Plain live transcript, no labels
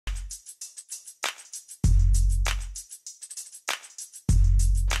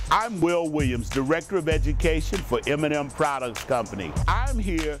I'm Will Williams, Director of Education for M&M Products Company. I'm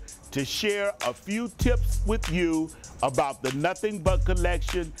here to share a few tips with you about the Nothing But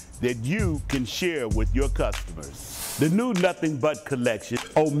collection that you can share with your customers. The new Nothing But collection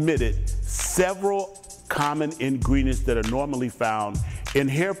omitted several common ingredients that are normally found in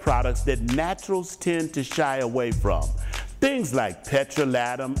hair products that naturals tend to shy away from. Things like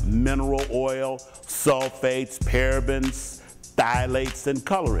petrolatum, mineral oil, sulfates, parabens, phthalates, and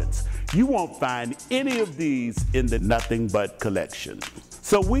colorants. You won't find any of these in the Nothing But collection.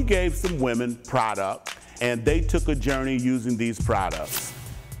 So we gave some women product, and they took a journey using these products.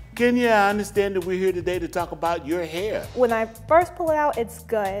 Kenya, I understand that we're here today to talk about your hair. When I first pull it out, it's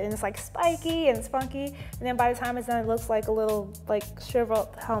good, and it's like spiky and it's funky, and then by the time it's done, it looks like a little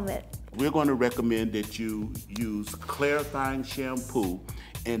shriveled helmet. We're going to recommend that you use clarifying shampoo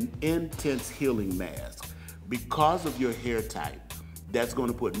and intense healing mask. Because of your hair type, that's going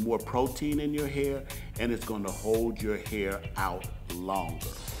to put more protein in your hair, and it's going to hold your hair out longer.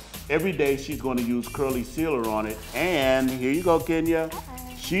 Every day she's going to use curly sealer on it, and here you go, Kenya.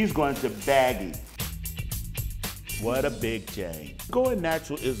 She's going to baggy. What a big change. Going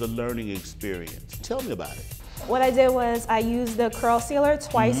natural is a learning experience. Tell me about it. What I did was I used the curl sealer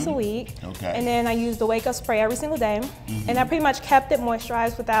twice a week, and then I used the wake up spray every single day, and I pretty much kept it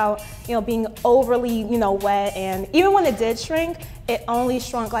moisturized without, being overly, wet. And even when it did shrink, it only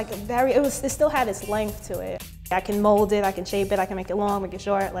shrunk like it still had its length to it. I can mold it, I can shape it, I can make it long, make it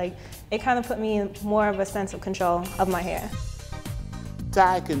short. It kind of put me in more of a sense of control of my hair.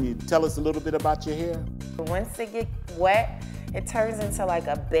 Ty, can you tell us a little bit about your hair? Once it gets wet, it turns into like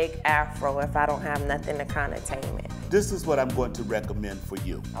a big afro if I don't have nothing to kind of tame it. This is what I'm going to recommend for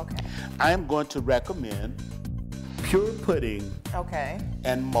you. Okay. I am going to recommend pure pudding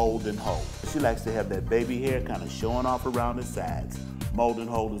and mold and hold. She likes to have that baby hair kind of showing off around the sides. Mold and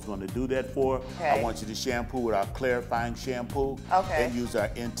hold is going to do that for her. Okay. I want you to shampoo with our clarifying shampoo and use our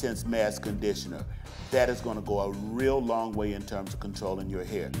intense mask conditioner. That is going to go a real long way in terms of controlling your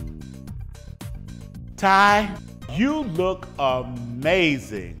hair. Ty, you look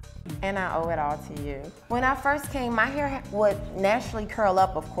amazing. And I owe it all to you. When I first came, my hair would naturally curl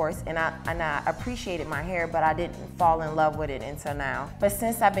up, of course, and I appreciated my hair, but I didn't fall in love with it until now. But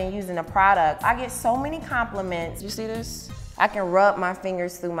since I've been using the product, I get so many compliments. You see this? I can rub my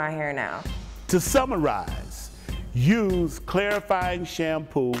fingers through my hair now. To summarize, use clarifying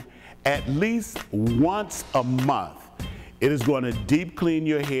shampoo at least once a month. It is going to deep clean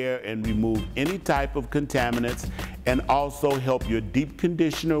your hair and remove any type of contaminants, and also help your deep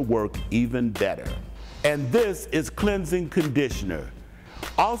conditioner work even better. And this is cleansing conditioner,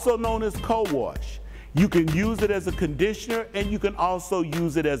 also known as co-wash. You can use it as a conditioner, and you can also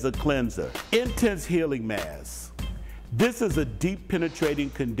use it as a cleanser. Intense healing mask. This is a deep penetrating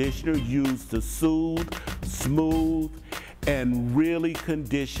conditioner used to soothe, smooth, and really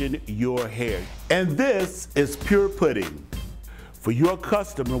condition your hair. And this is pure pudding. For your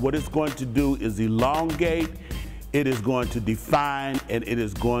customer, what it's going to do is elongate, it is going to define, and it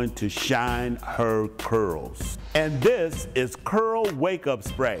is going to shine her curls. And this is Curl Wake Up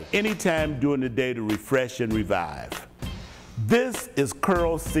Spray, anytime during the day to refresh and revive. This is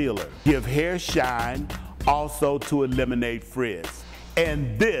Curl Sealer, give hair shine, also to eliminate frizz.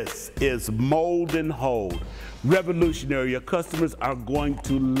 And this is Mold and Hold. Revolutionary. Your customers are going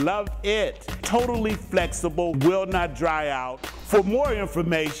to love it. Totally flexible, will not dry out. For more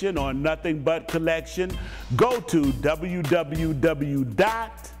information on Nothing But collection, go to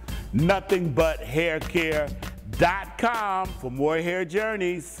www.nothingbuthaircare.com for more hair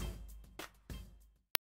journeys.